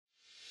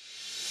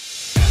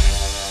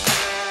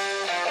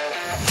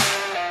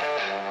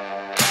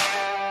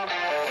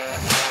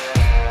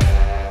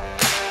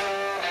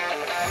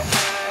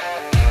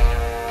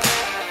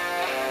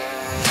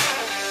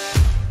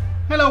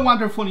Hello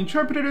wonderful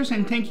interpreters,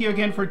 and thank you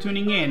again for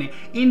tuning in.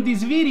 In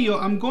this video,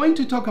 I'm going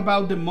to talk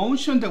about the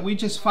motion that we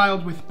just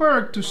filed with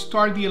PERC to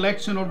start the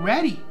election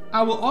already.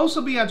 I will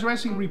also be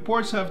addressing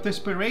reports of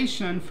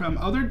desperation from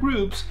other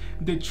groups,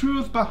 the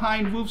truth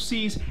behind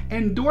WFSE's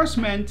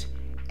endorsement,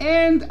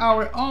 and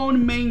our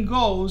own main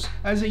goals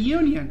as a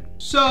union.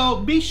 So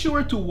be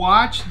sure to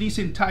watch this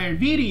entire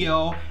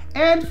video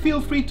and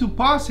feel free to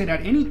pause it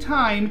at any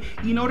time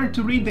in order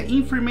to read the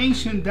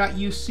information that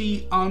you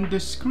see on the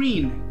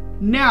screen.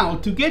 Now,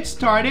 to get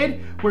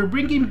started, we're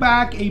bringing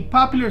back a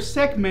popular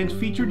segment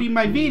featured in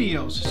my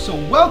videos. So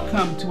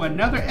welcome to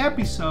another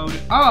episode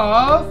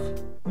of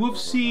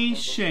WFSE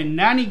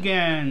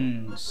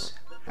Shenanigans.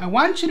 I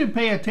want you to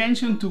pay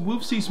attention to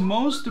WFSE's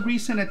most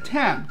recent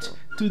attempt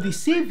to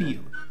deceive you.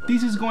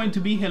 This is going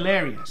to be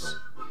hilarious.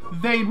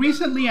 They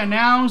recently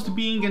announced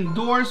being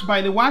endorsed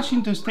by the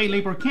Washington State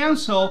Labor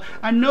Council,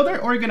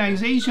 another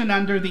organization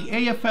under the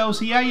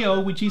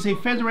AFL-CIO, which is a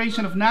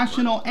federation of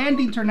national and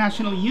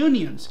international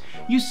unions.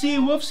 You see,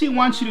 WFSE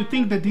wants you to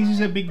think that this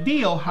is a big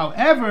deal.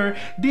 However,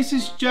 this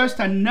is just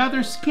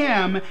another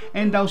scam,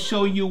 and I'll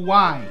show you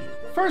why.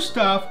 First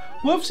off,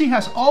 WFSE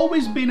has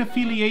always been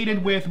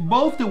affiliated with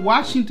both the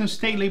Washington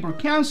State Labor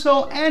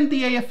Council and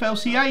the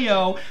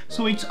AFL-CIO,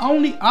 so it's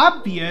only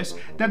obvious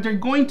that they're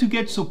going to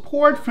get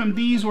support from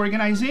these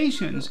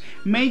organizations,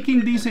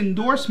 making this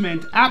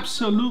endorsement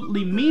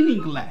absolutely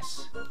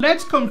meaningless.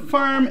 Let's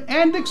confirm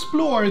and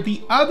explore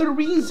the other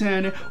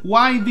reason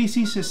why this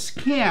is a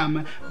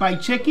scam by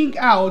checking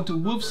out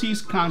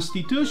WFSE's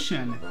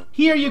constitution.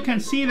 Here you can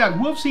see that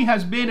WFSE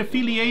has been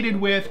affiliated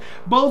with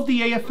both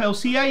the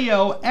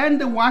AFL-CIO and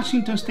the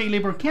Washington State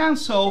Labor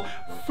Council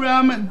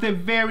from the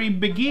very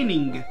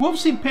beginning.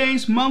 WFSE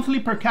pays monthly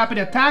per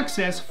capita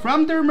taxes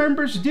from their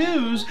members'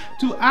 dues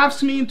to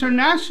AFSCME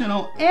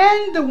International,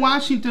 and the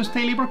Washington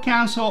State Labor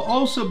Council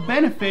also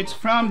benefits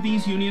from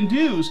these union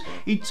dues.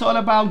 It's all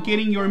about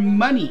getting your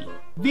money.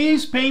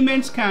 These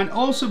payments can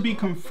also be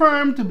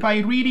confirmed by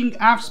reading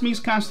AFSCME's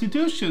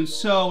constitution,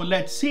 so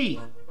let's see.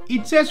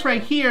 It says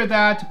right here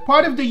that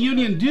part of the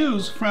union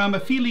dues from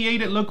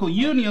affiliated local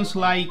unions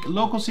like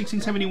Local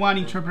 1671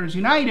 Interpreters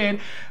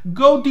United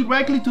go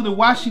directly to the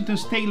Washington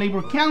State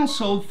Labor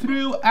Council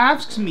through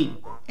AFSCME.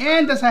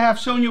 And as I have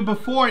shown you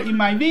before in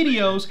my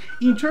videos,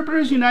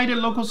 Interpreters United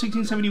Local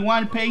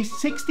 1671 pays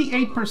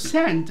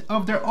 68%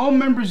 of their own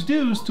members'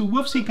 dues to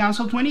WFSE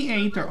Council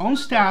 28, their own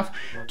staff,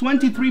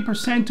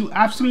 23% to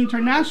AFSCME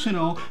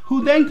International,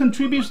 who then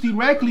contributes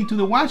directly to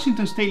the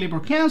Washington State Labor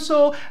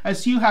Council,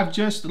 as you have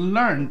just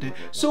learned.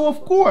 So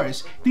of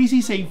course, this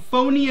is a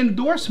phony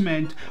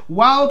endorsement,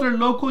 while their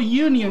local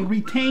union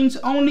retains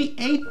only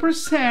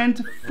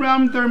 8%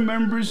 from their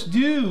members'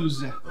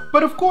 dues.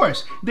 But of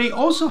course, they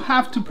also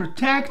have to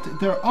protect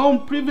their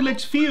own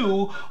privileged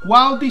few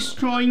while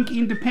destroying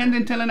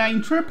independent LNI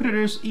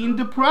interpreters in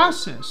the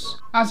process.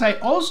 As I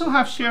also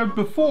have shared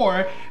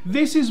before,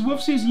 this is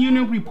WFSE's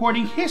union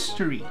reporting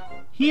history.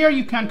 Here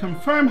you can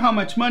confirm how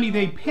much money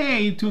they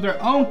pay to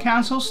their own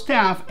council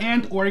staff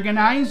and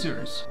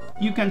organizers.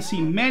 You can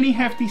see many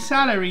hefty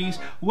salaries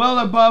well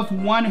above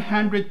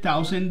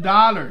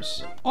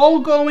 $100,000, all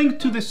going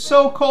to the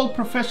so-called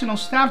professional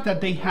staff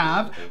that they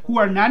have, who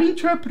are not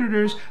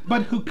interpreters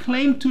but who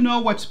claim to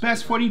know what's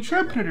best for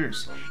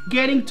interpreters,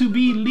 getting to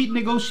be lead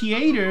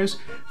negotiators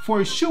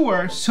for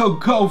sure, so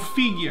go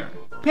figure.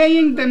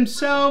 Paying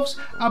themselves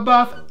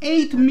above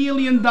 $8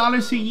 million a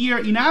year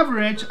in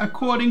average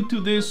according to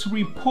this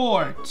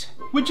report,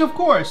 which of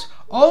course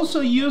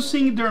also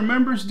using their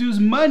members' dues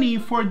money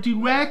for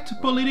direct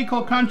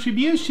political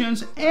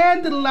contributions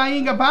and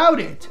lying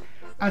about it,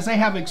 as I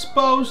have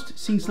exposed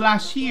since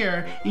last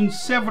year in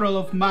several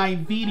of my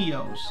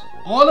videos.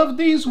 All of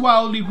this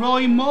while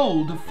Leroy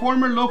Mould,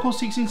 former Local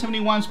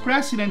 1671's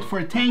president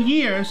for 10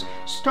 years,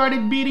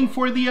 started bidding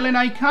for the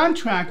LNI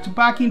contract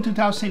back in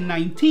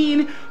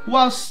 2019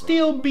 while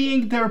still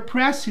being their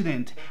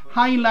president,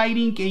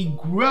 highlighting a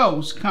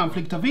gross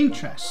conflict of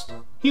interest.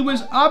 He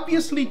was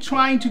obviously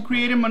trying to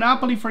create a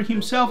monopoly for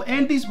himself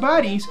and his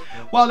buddies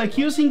while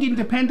accusing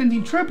independent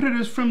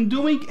interpreters from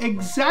doing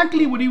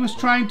exactly what he was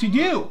trying to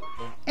do,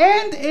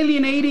 and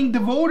alienating the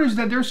voters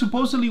that they're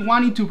supposedly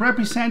wanting to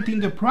represent in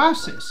the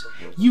process.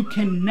 You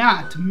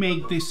cannot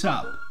make this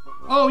up.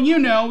 Oh, you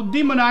know,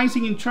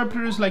 demonizing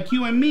interpreters like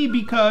you and me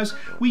because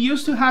we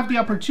used to have the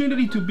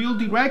opportunity to bill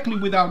directly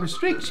without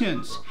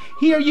restrictions.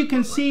 Here you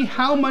can see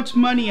how much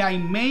money I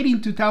made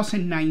in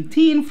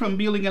 2019 from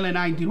billing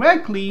LNI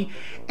directly,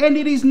 and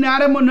it is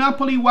not a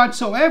monopoly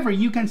whatsoever.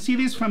 You can see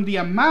this from the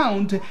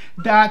amount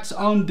that's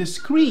on the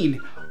screen.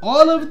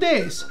 All of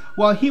this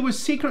while he was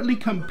secretly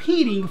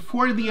competing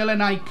for the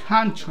LNI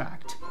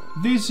contract.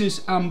 This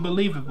is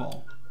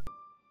unbelievable.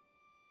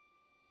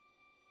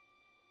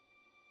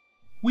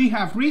 We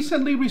have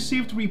recently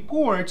received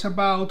reports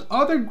about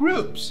other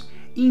groups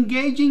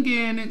engaging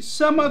in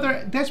some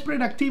other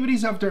desperate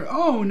activities of their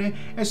own,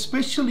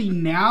 especially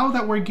now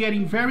that we're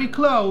getting very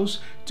close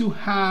to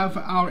have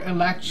our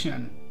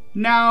election.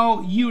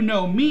 Now, you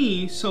know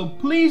me, so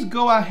please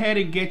go ahead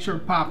and get your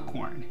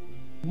popcorn.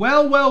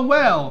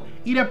 Well,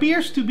 it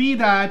appears to be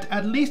that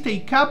at least a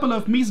couple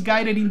of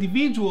misguided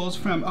individuals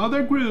from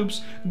other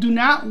groups do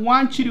not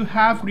want you to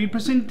have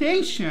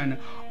representation,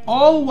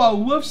 all while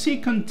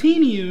WFSE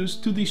continues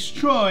to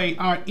destroy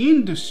our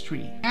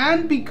industry.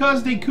 And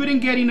because they couldn't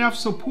get enough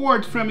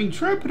support from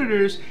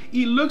interpreters,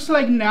 it looks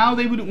like now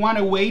they would want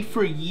to wait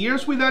for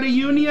years without a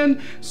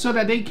union so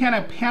that they can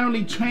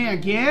apparently train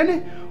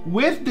again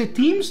with the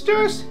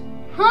Teamsters?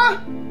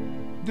 Huh?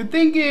 The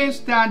thing is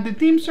that the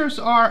Teamsters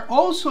are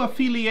also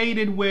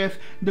affiliated with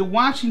the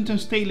Washington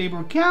State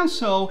Labor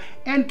Council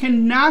and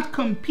cannot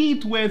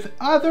compete with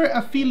other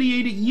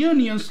affiliated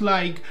unions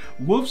like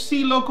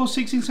WFSE Local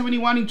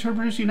 1671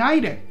 Interpreters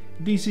United.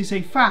 This is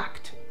a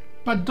fact.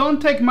 But don't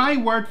take my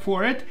word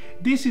for it.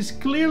 This is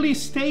clearly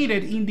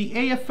stated in the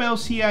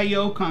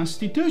AFL-CIO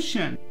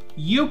Constitution.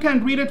 You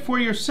can read it for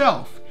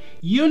yourself.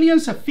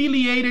 Unions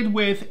affiliated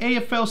with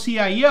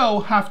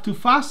AFL-CIO have to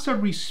foster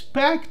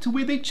respect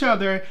with each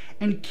other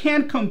and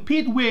can't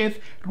compete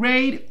with,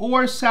 raid,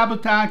 or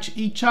sabotage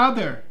each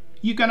other.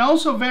 You can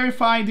also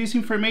verify this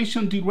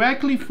information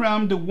directly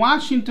from the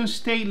Washington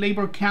State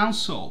Labor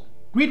Council.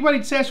 Read what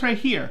it says right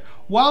here.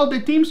 While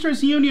the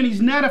Teamsters Union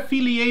is not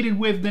affiliated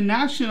with the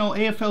national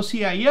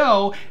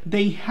AFL-CIO,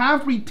 they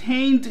have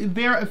retained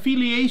their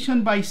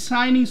affiliation by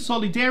signing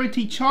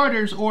solidarity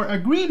charters or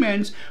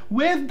agreements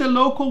with the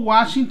local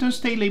Washington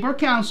State Labor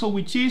Council,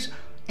 which is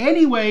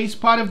anyways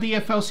part of the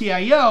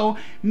AFL-CIO,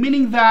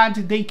 meaning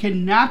that they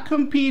cannot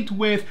compete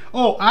with,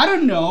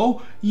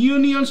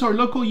 unions or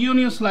local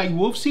unions like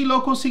WFSE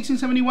Local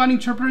 1671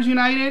 Interpreters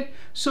United.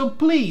 So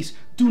please,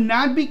 do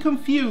not be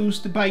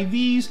confused by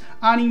these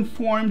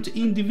uninformed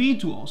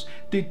individuals.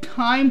 The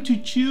time to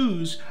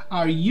choose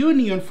our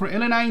union for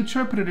LNI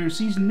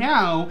interpreters is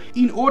now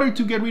in order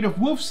to get rid of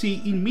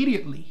WFSE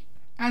immediately.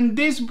 And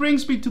this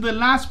brings me to the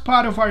last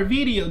part of our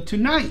video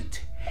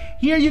tonight.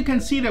 Here you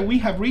can see that we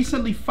have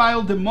recently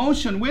filed the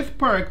motion with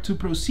PERC to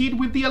proceed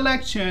with the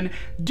election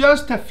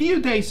just a few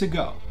days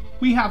ago.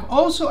 We have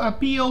also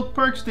appealed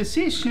PERC's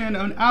decision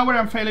on our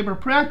unfair labor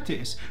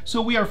practice,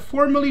 so we are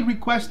formally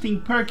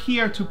requesting PERC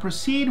here to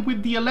proceed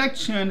with the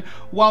election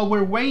while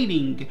we're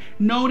waiting,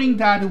 noting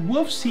that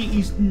WFSE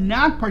is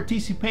not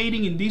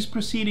participating in these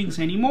proceedings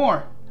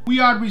anymore. We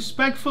are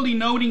respectfully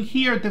noting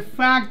here the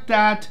fact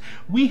that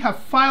we have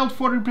filed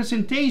for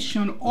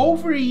representation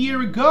over a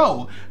year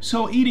ago,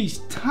 so it is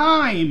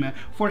time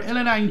for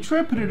LNI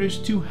interpreters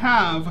to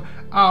have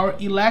our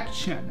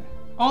election.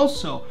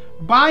 Also,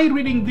 by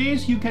reading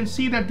this, you can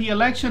see that the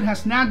election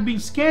has not been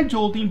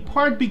scheduled, in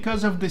part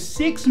because of the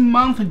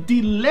 6-month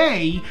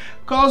delay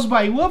caused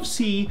by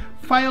WFSE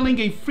filing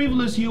a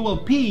frivolous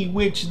ULP,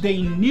 which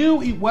they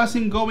knew it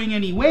wasn't going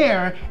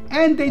anywhere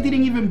and they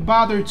didn't even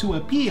bother to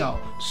appeal.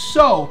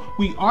 So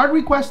we are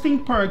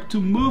requesting PERC to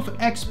move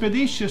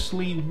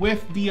expeditiously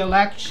with the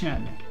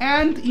election.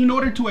 And in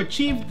order to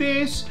achieve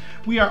this,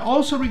 we are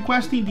also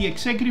requesting the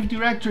executive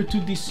director to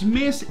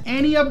dismiss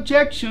any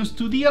objections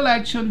to the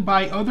election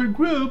by other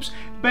groups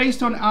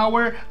based on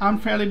our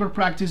unfair labor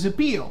practice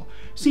appeal,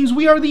 since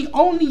we are the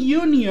only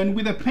union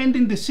with a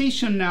pending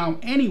decision now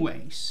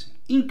anyways.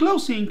 In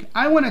closing,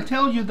 I want to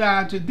tell you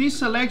that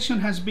this election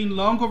has been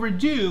long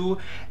overdue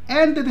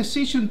and the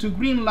decision to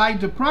greenlight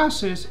the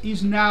process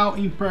is now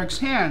in PERC's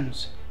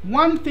hands.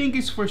 One thing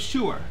is for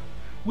sure.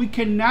 We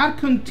cannot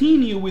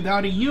continue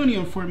without a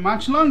union for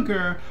much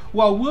longer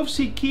while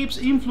WFSE keeps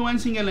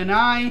influencing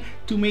LNI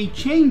to make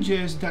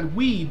changes that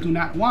we do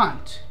not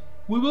want.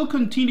 We will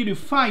continue to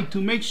fight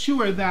to make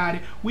sure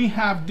that we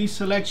have this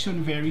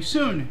election very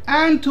soon.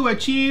 And to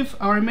achieve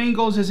our main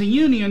goals as a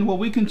union, while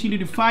we continue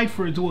to fight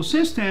for a dual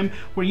system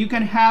where you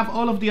can have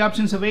all of the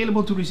options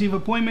available to receive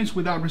appointments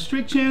without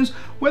restrictions,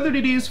 whether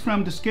it is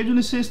from the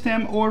scheduling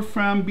system or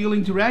from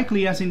billing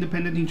directly as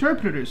independent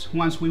interpreters.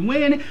 Once we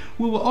win,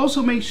 we will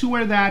also make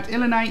sure that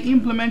LNI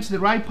implements the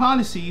right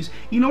policies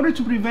in order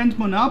to prevent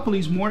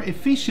monopolies more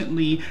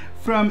efficiently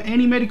from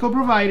any medical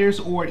providers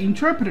or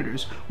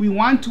interpreters. We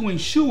want to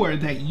ensure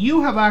that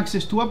you have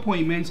access to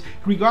appointments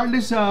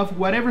regardless of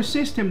whatever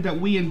system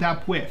that we end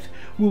up with.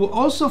 We will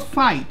also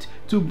fight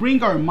to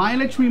bring our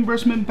mileage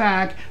reimbursement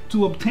back,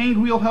 to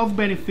obtain real health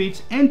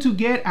benefits, and to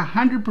get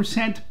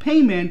 100%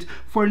 payment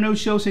for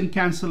no-shows and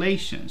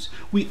cancellations.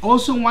 We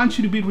also want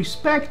you to be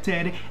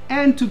respected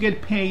and to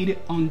get paid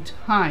on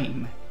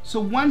time. So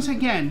once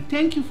again,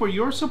 thank you for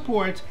your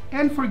support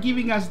and for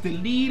giving us the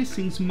lead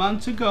since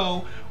months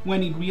ago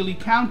when it really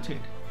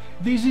counted.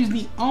 This is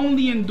the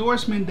only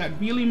endorsement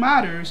that really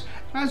matters,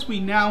 as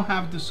we now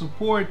have the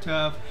support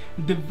of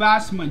the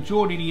vast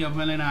majority of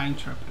LNI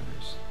interpreters.